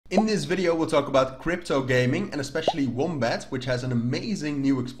In this video we'll talk about crypto gaming and especially Wombat, which has an amazing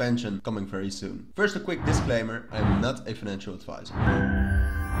new expansion coming very soon. First, a quick disclaimer, I am not a financial advisor.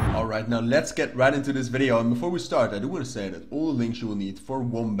 Alright, now let's get right into this video, and before we start I do want to say that all the links you will need for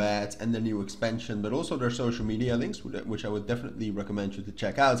Wombat and their new expansion, but also their social media links, which I would definitely recommend you to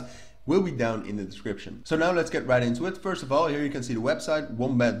check out, will be down in the description. So now let's get right into it. First of all, here you can see the website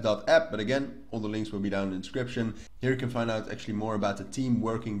wombat.app, but again, all the links will be down in the description. Here you can find out actually more about the team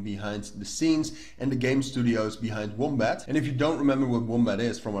working behind the scenes and the game studios behind Wombat. And if you don't remember what Wombat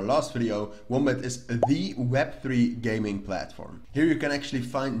is from our last video, Wombat is the Web3 gaming platform. Here you can actually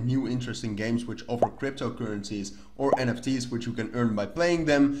find new interesting games which offer cryptocurrencies or NFTs which you can earn by playing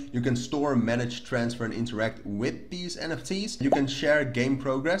them. You can store, manage, transfer and interact with these NFTs. You can share game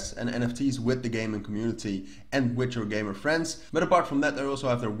progress and NFTs with the gaming community and with your gamer friends. But apart from that, they also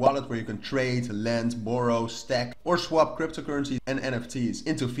have their wallet where you can trade, lend, borrow, stack or swap cryptocurrencies and NFTs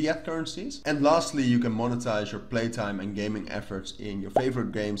into fiat currencies. And lastly, you can monetize your playtime and gaming efforts in your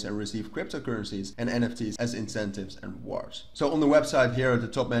favorite games and receive cryptocurrencies and NFTs as incentives and rewards. So on the website here at the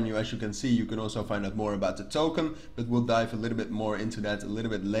top menu, as you can see, you can also find out more about the token, but we'll dive a little bit more into that a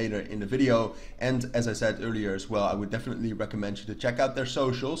little bit later in the video. And as I said earlier as well, I would definitely recommend you to check out their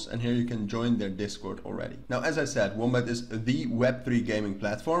socials, and here you can join their Discord already. Now, as I said, Wombat is the Web3 gaming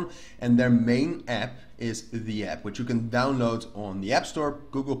platform, and their main app is the app, which you can download on the App Store,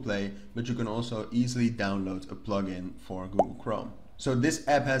 Google Play, but you can also easily download a plugin for Google Chrome. So this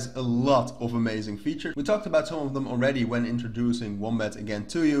app has a lot of amazing features. We talked about some of them already when introducing Wombat again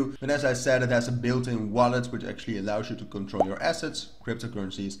to you, but as I said, it has a built-in wallet which actually allows you to control your assets,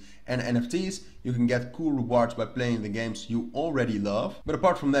 cryptocurrencies and NFTs. You can get cool rewards by playing the games you already love. But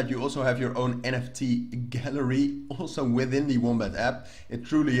apart from that, you also have your own NFT gallery also within the Wombat app. It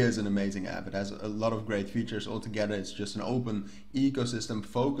truly is an amazing app. It has a lot of great features altogether. It's just an open ecosystem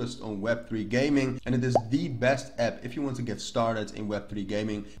focused on Web3 gaming, and it is the best app if you want to get started in Web3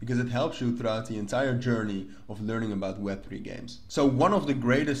 gaming, because it helps you throughout the entire journey of learning about Web3 games. So one of the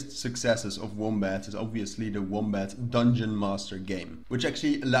greatest successes of Wombat is obviously the Wombat Dungeon Master game, which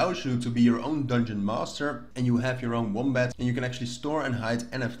actually allows you to be your own dungeon master, and you have your own Wombat, and you can actually store and hide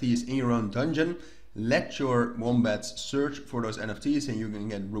NFTs in your own dungeon. Let your wombats search for those NFTs and you can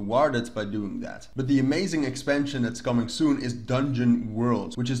get rewarded by doing that. But the amazing expansion that's coming soon is Dungeon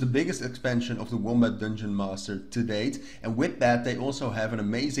Worlds, which is the biggest expansion of the Wombat Dungeon Master to date. And with that, they also have an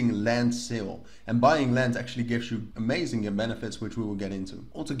amazing land sale. And buying land actually gives you amazing benefits, which we will get into.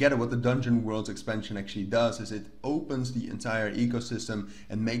 Altogether, what the Dungeon Worlds expansion actually does is it opens the entire ecosystem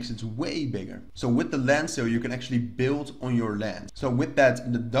and makes it way bigger. So with the land sale, you can actually build on your land. So with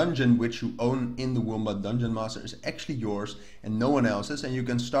that, the dungeon which you own in the Wombat Dungeon Master is actually yours and no one else's, and you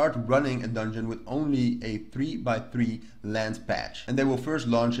can start running a dungeon with only a 3x3 land patch, and they will first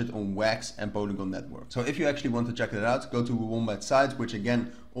launch it on Wax and Polygon Network. So if you actually want to check that out, go to the Wombat site, which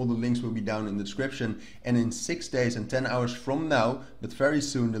again, all the links will be down in the description, and in 6 days and 10 hours from now, but very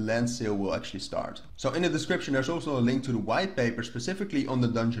soon, the land sale will actually start. So in the description there's also a link to the white paper specifically on the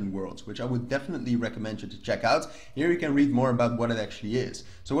Dungeon Worlds, which I would definitely recommend you to check out. Here you can read more about what it actually is.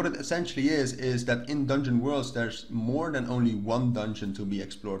 So what it essentially is that in Dungeon Worlds there's more than only one dungeon to be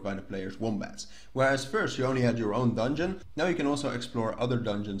explored by the player's wombats. Whereas first you only had your own dungeon, now you can also explore other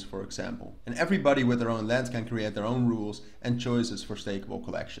dungeons, for example. And everybody with their own land can create their own rules and choices for stakeable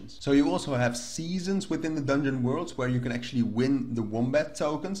collections. So you also have seasons within the Dungeon Worlds where you can actually win the Wombat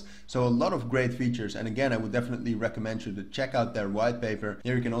tokens. So a lot of great features, and again I would definitely recommend you to check out their white paper.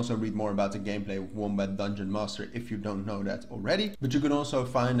 Here you can also read more about the gameplay of Wombat Dungeon Master if you don't know that already. But you can also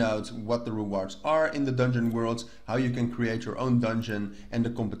find out what the rewards are in the Dungeon Worlds, how you can create your own dungeon, and the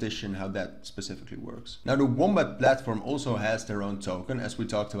competition, how that specifically works. Now the Wombat platform also has their own token, as we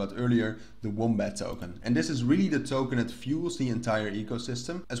talked about earlier, the Wombat token. And this is really the token that fuels the entire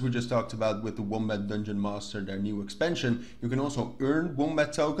ecosystem. As we just talked about with the Wombat Dungeon Master, their new expansion, you can also earn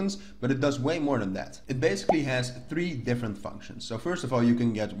Wombat tokens, but it does way more than that. It basically has 3 different functions. So first of all, you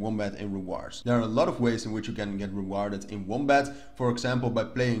can get Wombat in rewards. There are a lot of ways in which you can get rewarded in Wombat. For example, by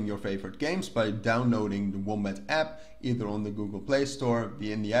playing your favorite games, by downloading the Wombat app, either on the Google Play Store,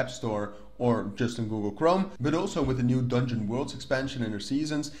 in the App Store, or just in Google Chrome, but also with the new Dungeon Worlds expansion and their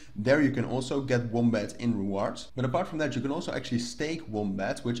seasons, there you can also get Wombat in rewards. But apart from that, you can also actually stake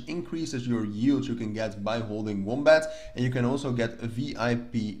Wombat, which increases your yield you can get by holding Wombat, and you can also get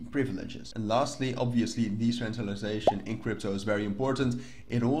VIP privileges. And lastly, obviously, decentralization in crypto is very important.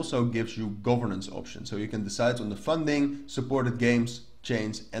 It also gives you governance options, so you can decide on the funding, supported games,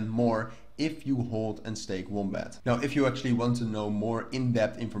 chains, and more if you hold and stake Wombat. Now, if you actually want to know more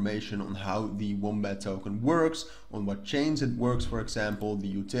in-depth information on how the Wombat token works, on what chains it works, for example, the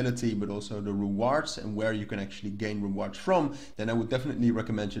utility, but also the rewards and where you can actually gain rewards from, then I would definitely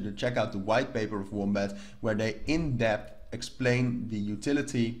recommend you to check out the white paper of Wombat, where they in-depth explain the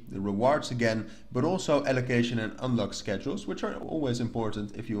utility, the rewards again, but also allocation and unlock schedules, which are always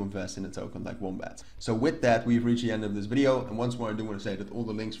important if you invest in a token like Wombat. So with that, we've reached the end of this video. And once more, I do want to say that all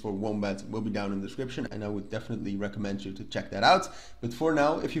the links for Wombat will be down in the description, and I would definitely recommend you to check that out. But for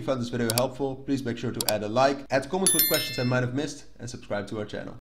now, if you found this video helpful, please make sure to add a like, add comments with questions I might have missed, and subscribe to our channel.